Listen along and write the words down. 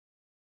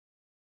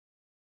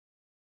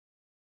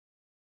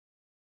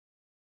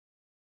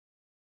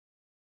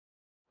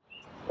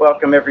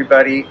Welcome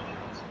everybody.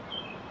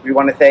 We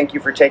want to thank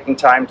you for taking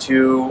time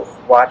to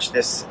watch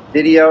this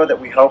video that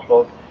we hope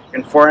will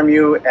inform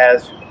you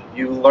as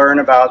you learn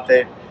about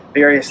the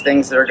various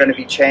things that are going to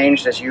be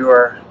changed as you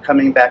are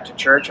coming back to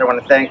church. I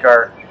want to thank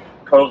our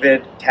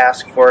COVID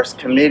Task Force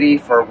Committee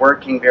for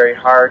working very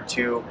hard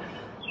to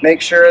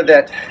make sure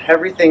that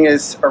everything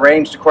is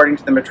arranged according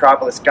to the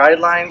Metropolis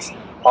guidelines.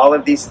 All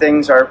of these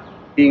things are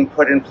being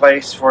put in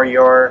place for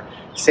your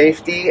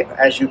safety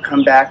as you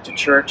come back to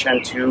church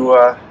and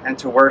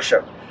to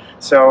worship.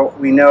 So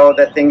we know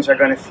that things are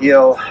going to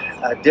feel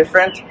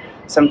different,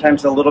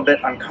 sometimes a little bit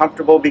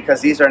uncomfortable,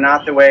 because these are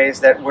not the ways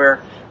that we're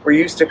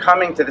used to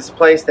coming to this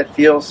place that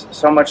feels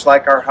so much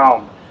like our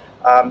home.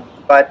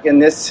 But in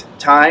this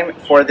time,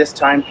 for this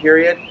time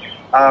period,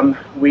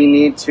 we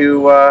need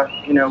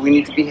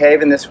to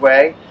behave in this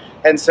way,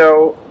 and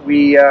so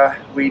we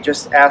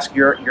just ask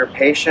your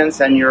patience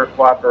and your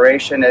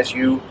cooperation as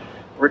you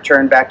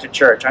return back to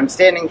church. I'm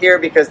standing here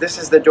because this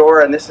is the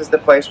door and this is the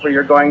place where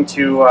you're going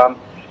to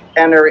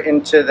enter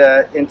into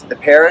the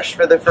parish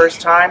for the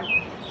first time,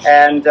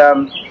 and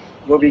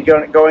we'll be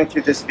going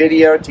through this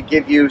video to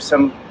give you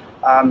some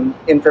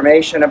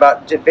information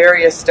about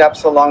various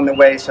steps along the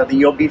way, so that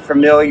you'll be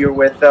familiar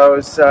with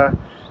those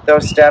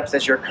steps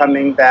as you're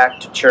coming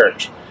back to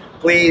church.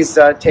 Please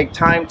take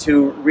time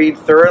to read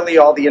thoroughly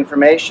all the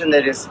information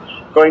that is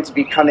going to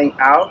be coming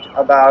out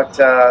about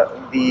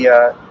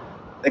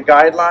the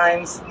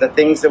guidelines, the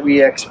things that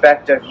we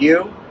expect of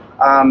you,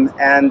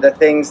 and the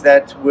things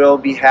that will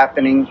be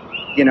happening,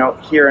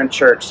 here in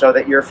church, so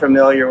that you're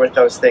familiar with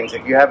those things.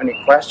 If you have any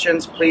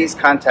questions, please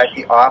contact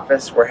the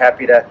office. We're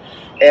happy to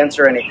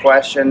answer any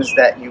questions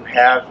that you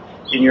have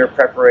in your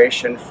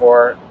preparation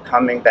for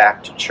coming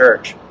back to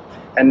church.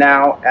 And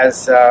now,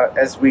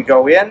 as we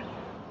go in,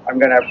 I'm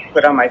going to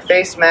put on my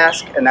face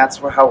mask, and that's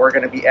how we're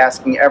going to be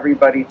asking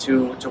everybody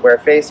to wear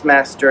face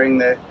masks during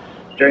the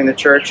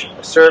church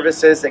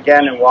services,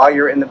 again, and while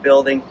you're in the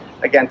building,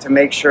 again, to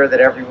make sure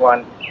that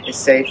everyone is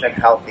safe and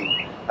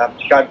healthy.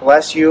 God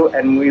bless you,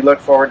 and we look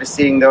forward to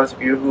seeing those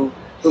of you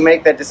who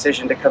make that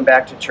decision to come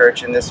back to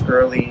church in this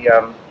early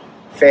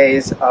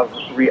phase of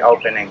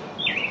reopening.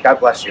 God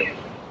bless you.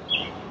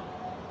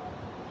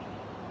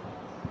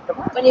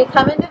 When you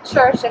come into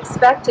church,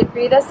 expect to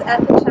greet us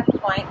at the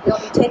checkpoint. You'll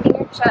be taking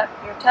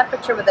your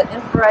temperature with an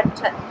infrared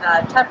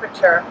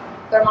temperature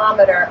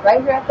thermometer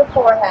right here at the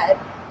forehead.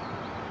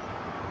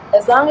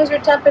 As long as your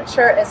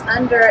temperature is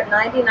under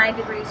 99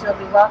 degrees, you'll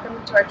be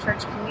welcome to our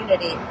church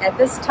community. At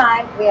this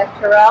time, we have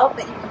Purell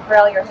that you can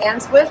Purell your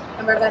hands with,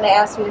 and we're going to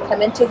ask you to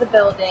come into the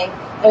building,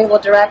 and we will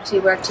direct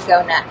you where to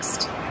go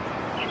next.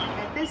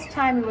 At this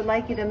time, we would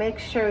like you to make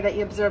sure that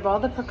you observe all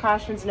the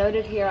precautions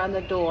noted here on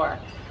the door,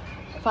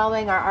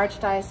 following our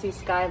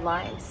Archdiocese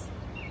guidelines.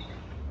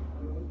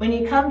 When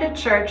you come to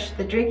church,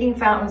 the drinking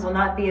fountains will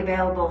not be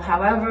available.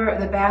 However,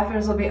 the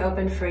bathrooms will be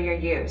open for your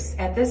use.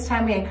 At this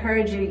time, we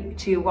encourage you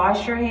to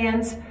wash your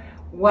hands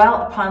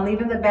well upon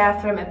leaving the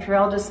bathroom, and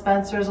Purell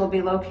dispensers will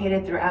be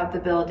located throughout the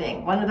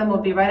building. One of them will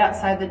be right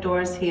outside the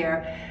doors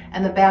here,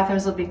 and the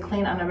bathrooms will be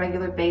cleaned on a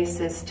regular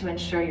basis to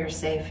ensure your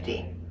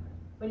safety.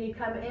 When you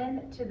come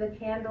into the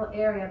candle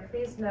area,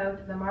 please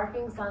note the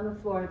markings on the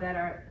floor that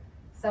are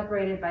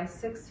separated by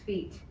 6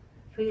 feet.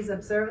 Please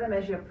observe them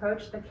as you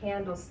approach the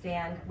candle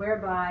stand,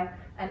 whereby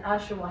an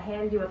usher will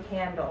hand you a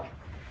candle.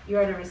 You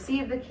are to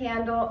receive the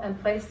candle and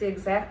place the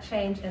exact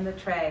change in the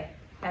tray,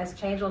 as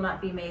change will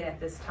not be made at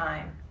this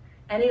time.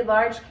 Any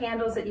large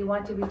candles that you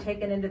want to be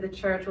taken into the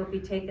church will be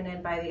taken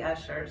in by the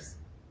ushers.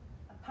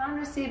 Upon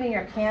receiving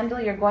your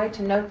candle, you're going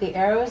to note the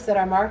arrows that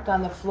are marked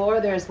on the floor.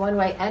 There is one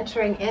way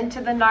entering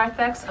into the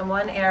narthex and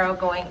one arrow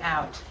going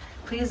out.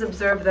 Please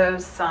observe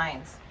those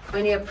signs.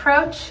 When you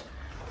approach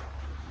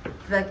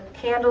the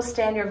candle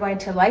stand, you're going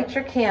to light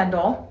your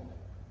candle,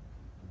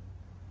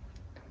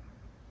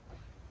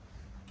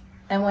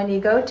 and when you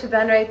go to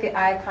venerate the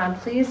icon,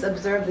 please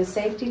observe the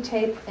safety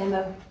tape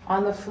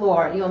on the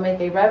floor. You will make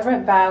a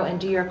reverent bow and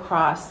do your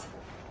cross.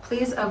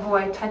 Please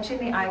avoid touching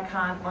the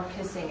icon or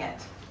kissing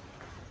it.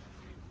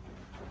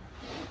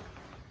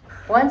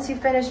 Once you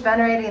finish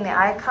venerating the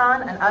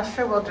icon, an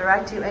usher will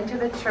direct you into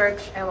the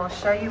church and will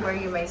show you where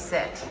you may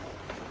sit.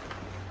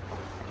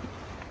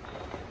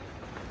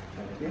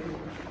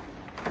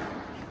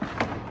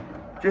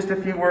 Just a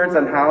few words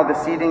on how the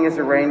seating is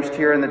arranged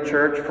here in the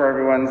church for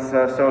everyone's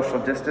social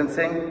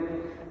distancing.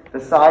 The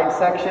side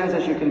sections,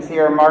 as you can see,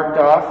 are marked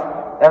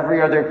off,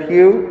 every other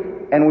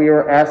pew, and we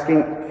are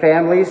asking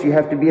families, you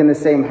have to be in the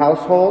same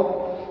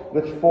household,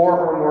 with 4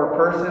 or more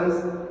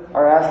persons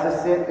are asked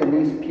to sit in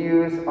these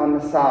pews on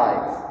the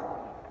sides.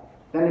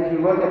 Then if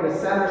you look at the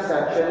center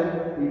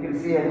section, you can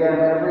see again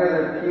every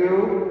other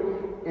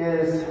pew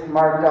is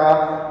marked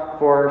off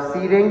for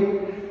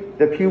seating.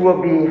 The pew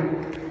will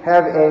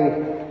have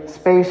a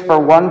space for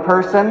 1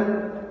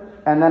 person,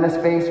 and then a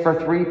space for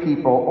 3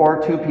 people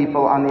or 2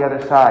 people on the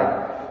other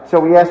side. So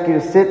we ask you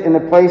to sit in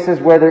the places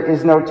where there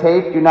is no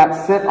tape. Do not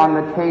sit on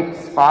the taped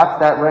spots.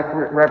 That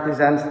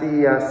represents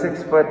the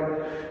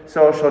 6-foot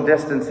social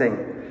distancing.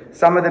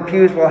 Some of the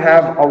pews will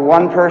have a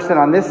 1 person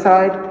on this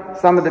side,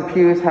 some of the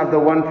pews have the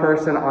one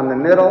person on the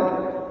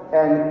middle,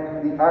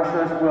 and the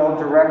ushers will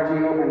direct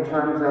you in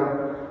terms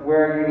of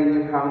where you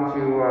need to come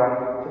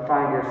to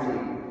find your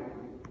seat.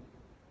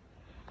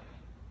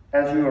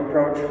 As you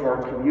approach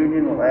for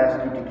communion, we'll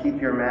ask you to keep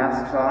your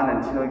masks on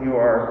until you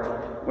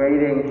are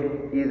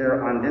waiting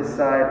either on this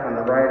side, on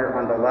the right, or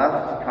on the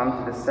left to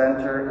come to the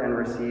center and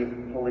receive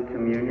Holy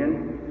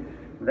Communion.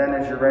 Then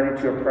as you're ready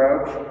to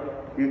approach,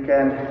 you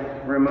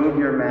can remove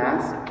your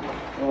mask.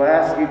 We'll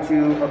ask you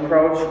to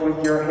approach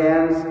with your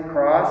hands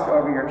crossed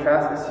over your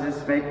chest. This is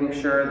just making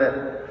sure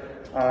that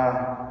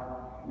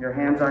your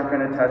hands aren't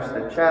going to touch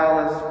the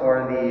chalice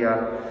or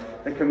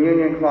the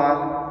communion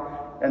cloth.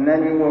 And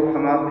then you will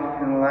come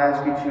up and we'll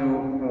ask you to,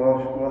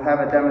 we'll have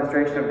a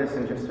demonstration of this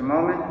in just a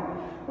moment.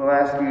 We'll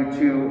ask you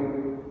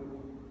to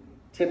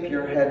tip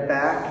your head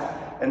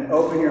back and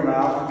open your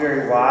mouth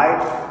very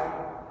wide.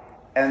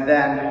 And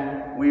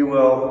then we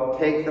will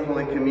take the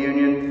Holy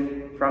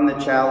Communion from the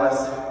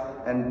chalice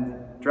and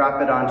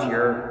drop it onto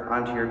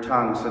your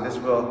tongue. So the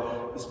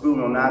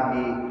spoon will not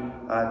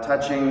be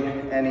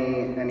touching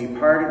any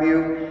part of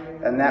you.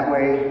 And that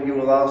way you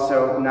will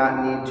also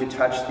not need to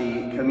touch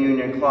the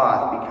communion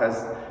cloth,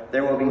 because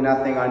there will be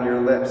nothing on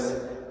your lips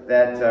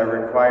that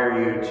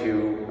require you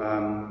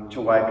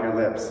to wipe your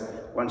lips.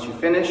 Once you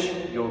finish,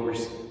 you'll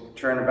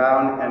turn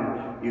around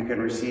and you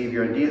can receive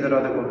your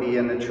andízaro that will be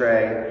in the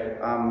tray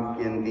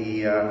in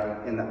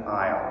the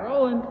aisle.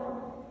 Rolling.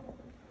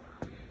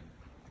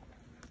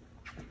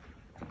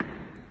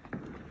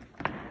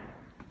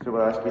 So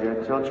we'll ask you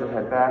to tilt your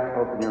head back,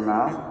 open your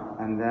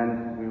mouth, and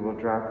then we will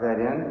drop that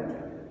in.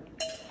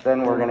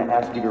 Then we're going to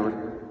ask you to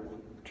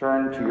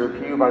return to your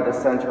pew by the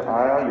center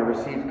aisle. You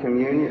receive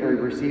communion, or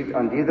you receive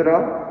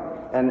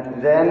andízaro,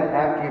 and then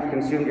after you've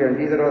consumed your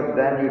andízaro,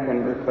 then you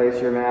can replace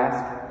your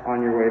mask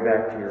on your way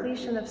back to your...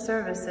 Completion of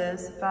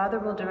services, Father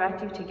will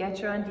direct you to get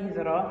your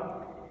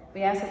andízaro.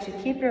 We ask that you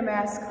keep your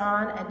mask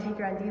on and take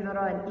your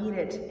andízaro and eat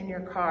it in your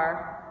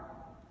car.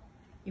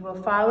 You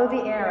will follow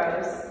the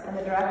arrows and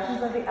the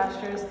directions of the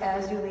ushers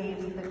as you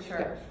leave the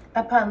church.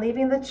 Upon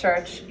leaving the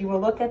church, you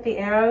will look at the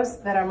arrows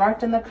that are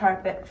marked in the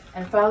carpet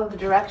and follow the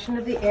direction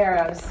of the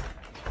arrows.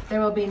 There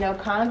will be no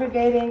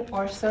congregating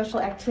or social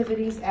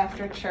activities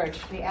after church.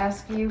 We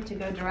ask you to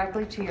go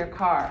directly to your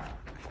car.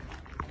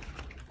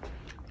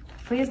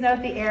 Please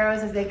note the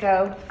arrows as they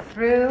go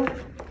through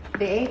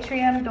the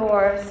atrium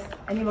doors,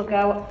 and you will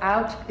go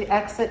out the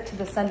exit to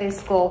the Sunday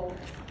school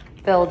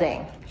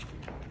building,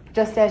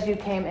 just as you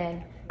came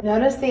in.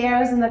 Notice the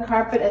arrows in the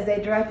carpet as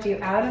they direct you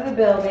out of the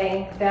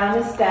building, down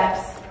the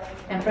steps,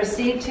 and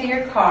proceed to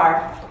your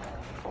car.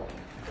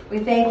 We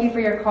thank you for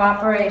your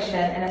cooperation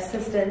and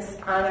assistance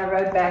on our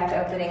road back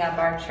to opening up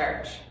our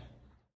church.